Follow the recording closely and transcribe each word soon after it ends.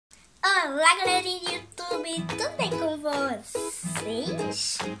Olá, galerinha do YouTube, tudo bem com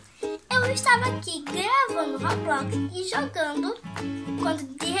vocês? Eu estava aqui gravando Roblox e jogando quando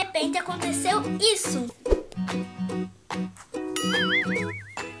de repente aconteceu isso.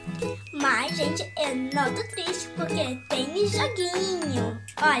 Mas, gente, eu não tô triste porque tem joguinho.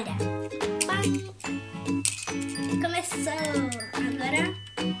 Olha, começou. Agora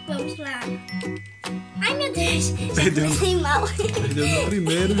vamos lá. Ai, meu Deus, já comecei mal. Perdeu no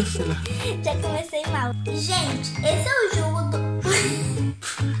primeiro, meu filho. Já comecei mal. Gente, esse é o jogo do...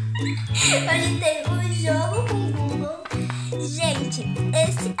 Hoje tem um jogo com o Google. Gente,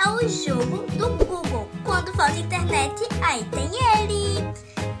 esse é o jogo do Google. Quando falta internet, aí tem ele.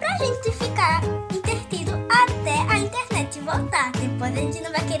 Pra gente ficar entretido até a internet voltar. Depois a gente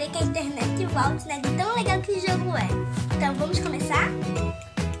não vai querer que a internet volte, né? De tão legal que o jogo é. Então vamos começar?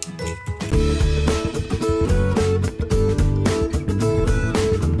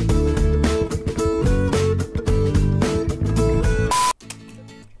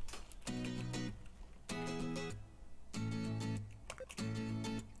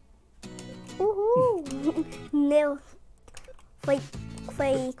 Meu, foi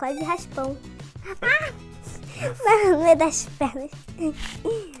quase raspão. No meio das pernas.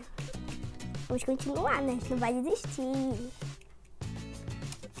 Vamos continuar, né? A gente não vai desistir.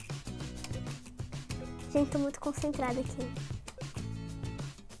 Gente, tô muito concentrada aqui.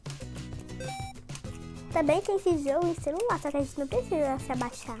 Também tem esse jogo em celular, só que a gente não precisa se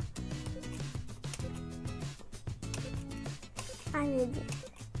abaixar. Ai, meu Deus.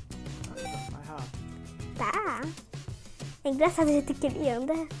 Mais rápido. Tá. É engraçado o jeito que ele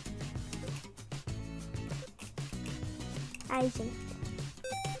anda. Ai, gente.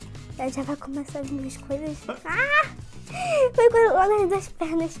 Já vai começar a vir as coisas. Ah! Foi lá nas duas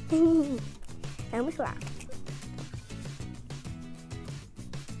pernas. Vamos lá.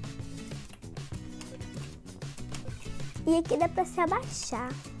 E aqui dá pra se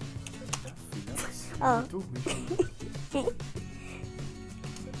abaixar. Ó.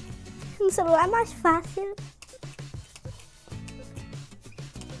 No celular é mais fácil.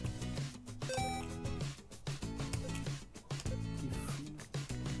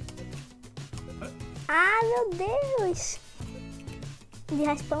 Ah, meu Deus! De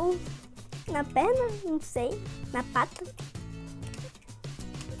raspão na perna? Não sei. Na pata?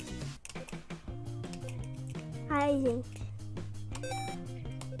 Ai, gente.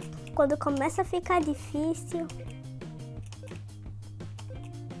 Quando começa a ficar difícil...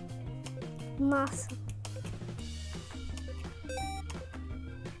 Nossa.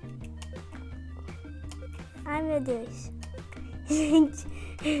 Ai, meu Deus. Gente.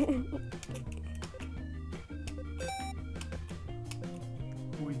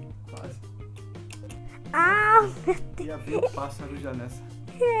 Ui, quase. Ah, meu Deus. Já viu o pássaro já nessa.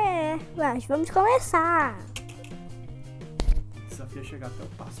 É, mas vamos começar. O desafio é chegar até o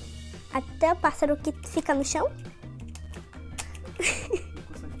pássaro. Até o pássaro que fica no chão? Não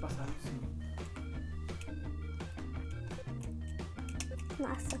consegue passar no cima.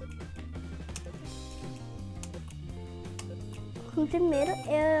 Nossa. No primeiro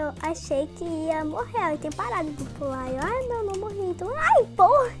eu achei que ia morrer. Eu tinha parado de pular. Ai, não morri. Então, ai,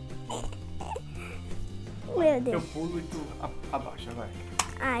 porra. Meu Deus. Eu pulo e tu abaixa, vai.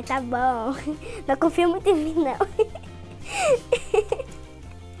 Ai, tá bom. Não confio muito em mim, não.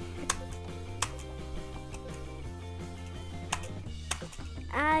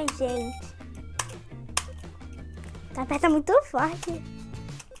 Ai, gente. Tá aperta muito forte.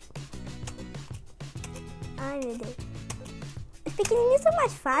 Ai, meu Deus. Os pequenininhos são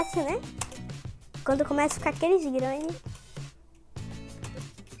mais fáceis, né? Quando começa a ficar aqueles grandes.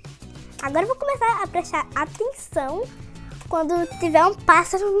 Agora eu vou começar a prestar atenção quando tiver um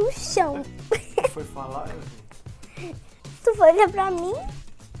pássaro no chão. Foi falar? Tu foi olhar pra mim?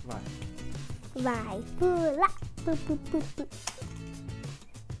 Vai. Vai. Pula.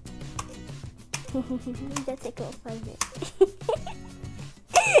 Já sei o que eu vou fazer.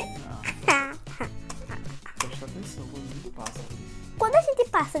 Presta atenção quando passa. Quando a gente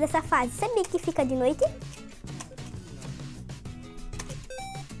passa dessa fase, sabia que fica de noite?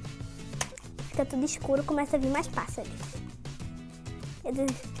 Fica tudo escuro, começa a vir mais pássaros.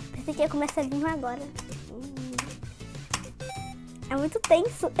 Pensei que ia começar a vir agora. É muito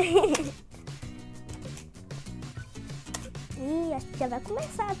tenso. Ih, acho que já vai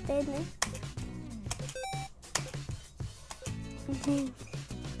começar a ter, né? Gente.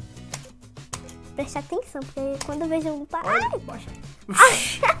 Presta atenção, porque quando eu vejo um pássaro... Ai! Baixa.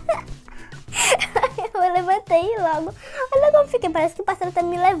 Eu levantei logo. Olha como fiquei, parece que o pássaro tá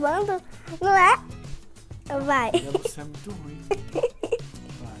me levando. Não é? Vai. Você é muito ruim.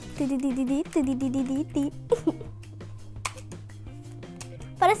 Vai.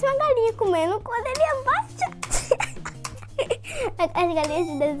 Parece uma galinha comendo quando ele abaixa. As galinhas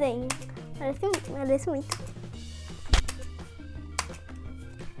de desenho. Parece muito.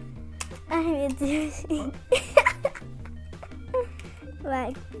 Ai, meu Deus.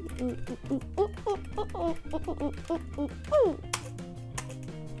 Vai.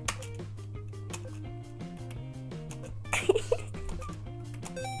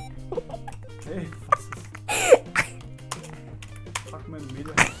 Ei, faça isso. Tá comendo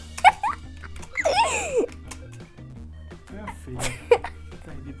milho? Minha filha.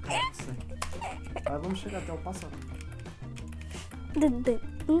 Perdi por causa disso aí. Aí vamos chegar até o pássaro. Ai,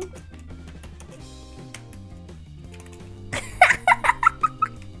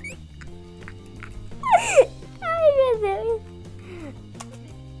 meu Deus.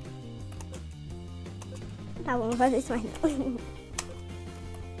 Tá, vamos fazer isso mais não.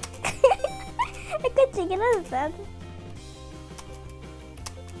 É que eu tinha engraçado.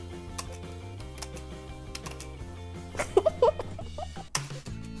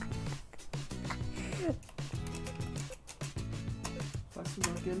 Faz isso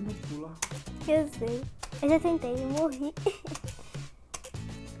não que ele não pula. Eu sei. Eu já tentei, eu morri.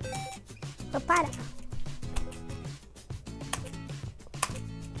 Vou parar.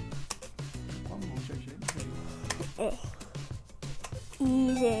 Com a mão, já veio. É.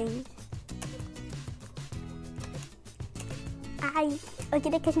 Ih, gente. Ai, eu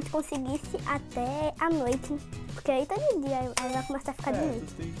queria que a gente conseguisse até a noite. Porque aí todo dia aí vai começar a ficar de noite.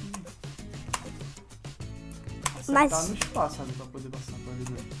 Tu tem que acertar Mas no espaço, sabe, pra poder passar pra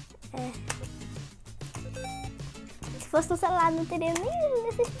vida. é. Se fosse no celular não teria nenhum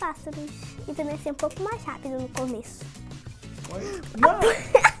desses pássaros. E também ser um pouco mais rápido no começo. Oi? Não!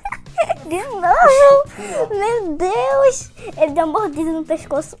 De novo! Meu Deus! Ele deu uma mordida no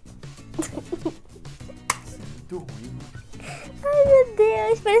pescoço. Isso é muito ruim, mano. Ai, meu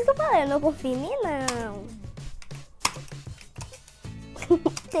Deus! Por isso que eu falei, eu não confio em mim, não.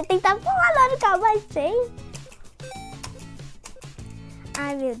 Você tentar pular lá no que eu abaixei.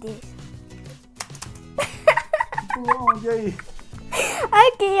 Ai, meu Deus. Pulou onde aí?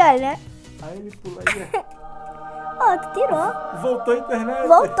 Aqui, olha. Aí ele pula aí. Ó, tu tirou. Voltou a internet.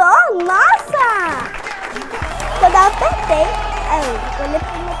 Voltou? Nossa! Quando eu apertei. Aí, eu olhei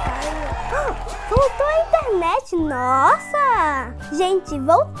pro meu cara. Voltou a internet. Nossa! Gente,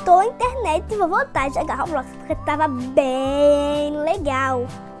 voltou a internet. Vou voltar a jogar Roblox porque tava bem legal.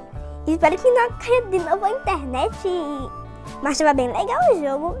 Espero que não caia de novo a internet. Mas tava bem legal o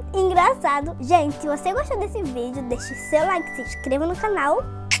jogo. Engraçado. Gente, se você gostou desse vídeo, deixe seu like, se inscreva no canal.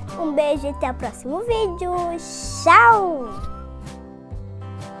 Um beijo e até o próximo vídeo. Tchau!